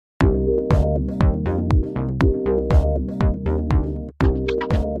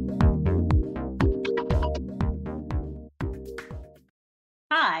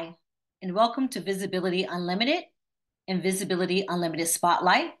Hi, and welcome to Visibility Unlimited and Visibility Unlimited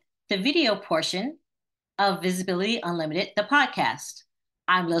Spotlight, the video portion of Visibility Unlimited, the podcast.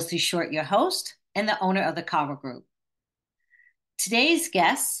 I'm Leslie Short, your host and the owner of the Cavu Group. Today's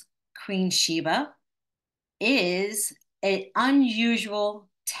guest, Queen Sheba, is an unusual,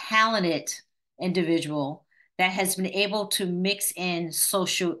 talented individual that has been able to mix in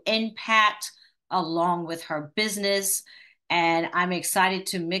social impact along with her business. And I'm excited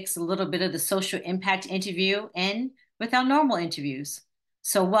to mix a little bit of the social impact interview in with our normal interviews.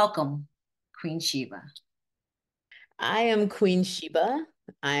 So, welcome, Queen Sheba. I am Queen Sheba.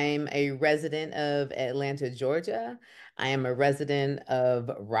 I'm a resident of Atlanta, Georgia. I am a resident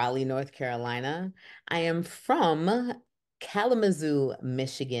of Raleigh, North Carolina. I am from Kalamazoo,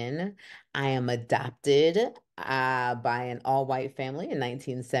 Michigan. I am adopted by an all-white family in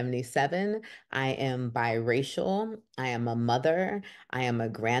 1977. I am biracial. I am a mother. I am a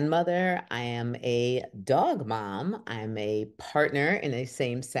grandmother. I am a dog mom. I'm a partner in a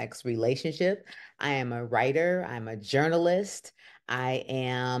same-sex relationship. I am a writer. I'm a journalist. I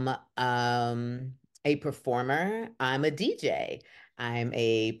am a performer. I'm a DJ. I'm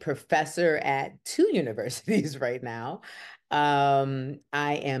a professor at two universities right now. I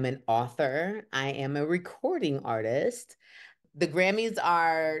am an author. I am a recording artist. The Grammys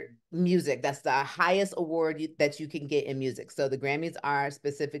are music. That's the highest award that you can get in music. So the Grammys are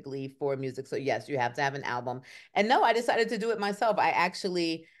specifically for music. So yes, you have to have an album. And no, I decided to do it myself. I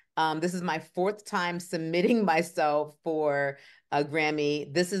actually, this is my fourth time submitting myself for a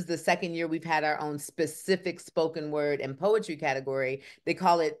Grammy. This is the second year we've had our own specific spoken word and poetry category. They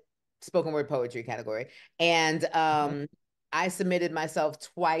call it spoken word poetry category. And I submitted myself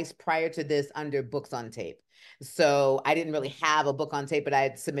twice prior to this under books on tape. So I didn't really have a book on tape, but I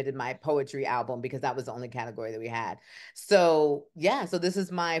had submitted my poetry album because that was the only category that we had. So yeah, so this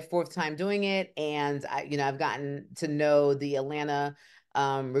is my fourth time doing it. And I've gotten to know the Atlanta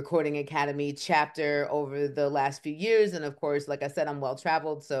Recording Academy chapter over the last few years. And of course, like I said, I'm well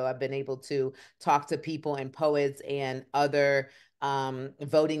traveled. So I've been able to talk to people and poets and other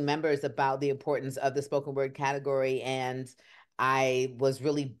voting members about the importance of the spoken word category. And I was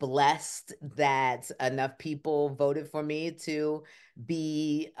really blessed that enough people voted for me to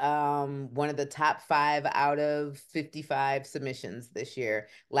be one of the top 5 out of 55 submissions this year.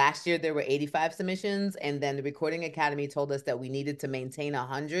 Last year, there were 85 submissions, and then the Recording Academy told us that we needed to maintain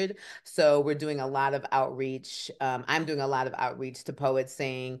 100. So we're doing a lot of outreach. I'm doing a lot of outreach to poets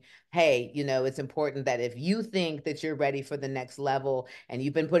saying, hey, it's important that if you think that you're ready for the next level and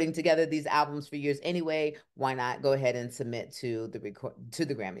you've been putting together these albums for years anyway, why not go ahead and submit to the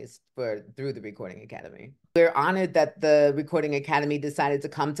Grammys through the Recording Academy. We're honored that the Recording Academy decided to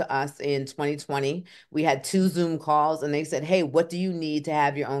come to us in 2020. We had 2 Zoom calls and they said, hey, what do you need to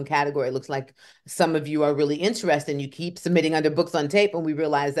have your own category? It looks like some of you are really interested and you keep submitting under books on tape. And we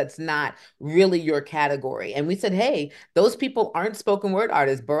realized that's not really your category. And we said, hey, those people aren't spoken word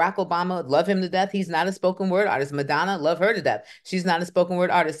artists. Barack Obama, love him to death. He's not a spoken word artist. Madonna, love her to death. She's not a spoken word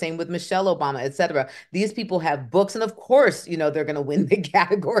artist. Same with Michelle Obama, etc. These people have books. And of course, they're going to win the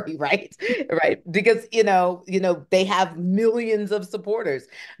category, right? Right. Because, they have millions of supporters.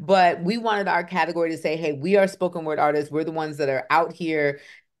 But we wanted our category to say, hey, we are spoken word artists. We're the ones that are out here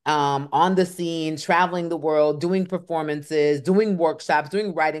on the scene, traveling the world, doing performances, doing workshops,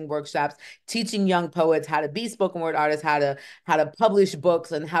 doing writing workshops, teaching young poets how to be spoken word artists, how to publish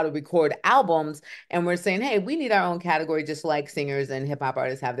books and how to record albums. And we're saying, hey, we need our own category, just like singers and hip hop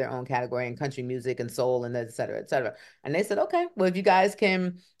artists have their own category in country music and soul and et cetera, et cetera. And they said, okay, well, if you guys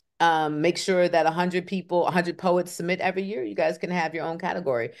can make sure that 100 people, 100 poets submit every year, you guys can have your own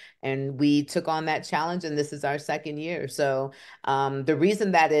category. And we took on that challenge, and this is our second year. So the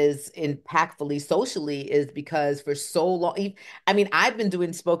reason that is impactfully socially is because for so long, I mean, I've been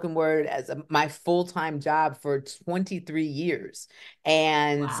doing spoken word as my full-time job for 23 years.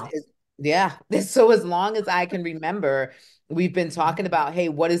 And Wow. yeah, so as long as I can remember, we've been talking about, hey,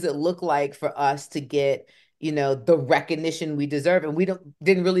 what does it look like for us to get the recognition we deserve? And we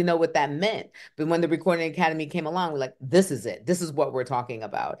didn't really know what that meant. But when the Recording Academy came along, we're like, this is it. This is what we're talking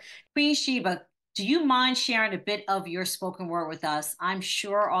about. Queen Sheba, do you mind sharing a bit of your spoken word with us? I'm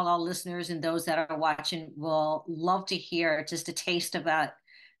sure all our listeners and those that are watching will love to hear just a taste about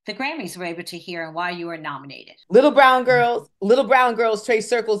the Grammys were able to hear and why you were nominated. Little brown girls trace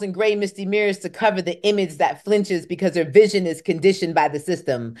circles in gray misty mirrors to cover the image that flinches because her vision is conditioned by the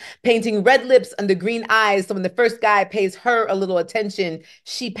system. Painting red lips under green eyes, so when the first guy pays her a little attention,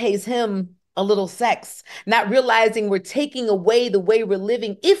 she pays him a little sex, not realizing we're taking away the way we're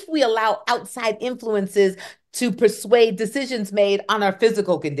living if we allow outside influences to persuade decisions made on our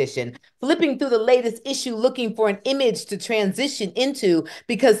physical condition. Flipping through the latest issue looking for an image to transition into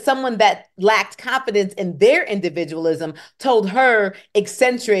because someone that lacked confidence in their individualism told her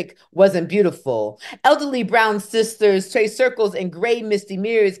eccentric wasn't beautiful. Elderly brown sisters trace circles in gray misty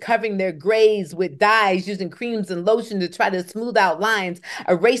mirrors, covering their grays with dyes, using creams and lotion to try to smooth out lines,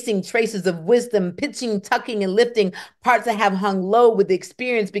 erasing traces of wisdom, pitching, tucking, and lifting parts that have hung low with the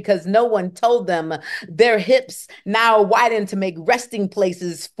experience because no one told them. Their hips now widen to make resting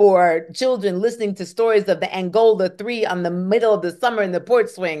places for children, listening to stories of the Angola 3 on the middle of the summer in the porch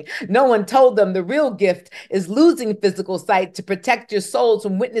swing. No one told them the real gift is losing physical sight to protect your souls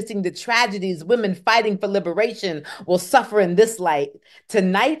from witnessing the tragedies women fighting for liberation will suffer in this light.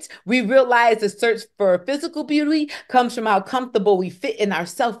 Tonight, we realize the search for physical beauty comes from how comfortable we fit in our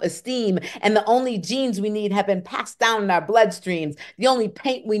self-esteem, and the only genes we need have been passed down in our bloodstreams. The only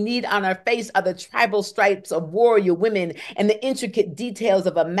paint we need on our face are the tribal stripes of warrior women and the intricate details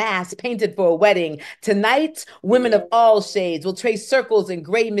of a mask painted for a wedding. Tonight, women of all shades will trace circles in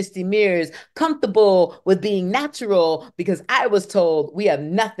gray misty mirrors, comfortable with being natural because I was told we have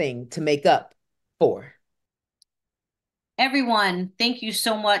nothing to make up for. Everyone, thank you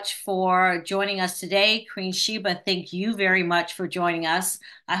so much for joining us today. Queen Sheba, thank you very much for joining us.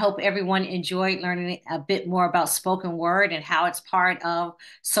 I hope everyone enjoyed learning a bit more about spoken word and how it's part of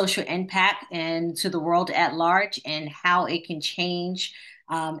social impact and to the world at large and how it can change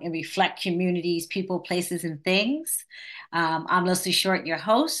and reflect communities, people, places, and things. I'm Leslie Short, your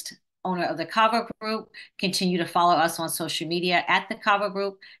host, owner of the Cavu Group. Continue to follow us on social media at the Cavu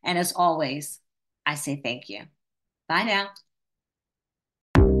Group. And as always, I say thank you. Bye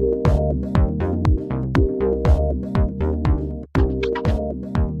now.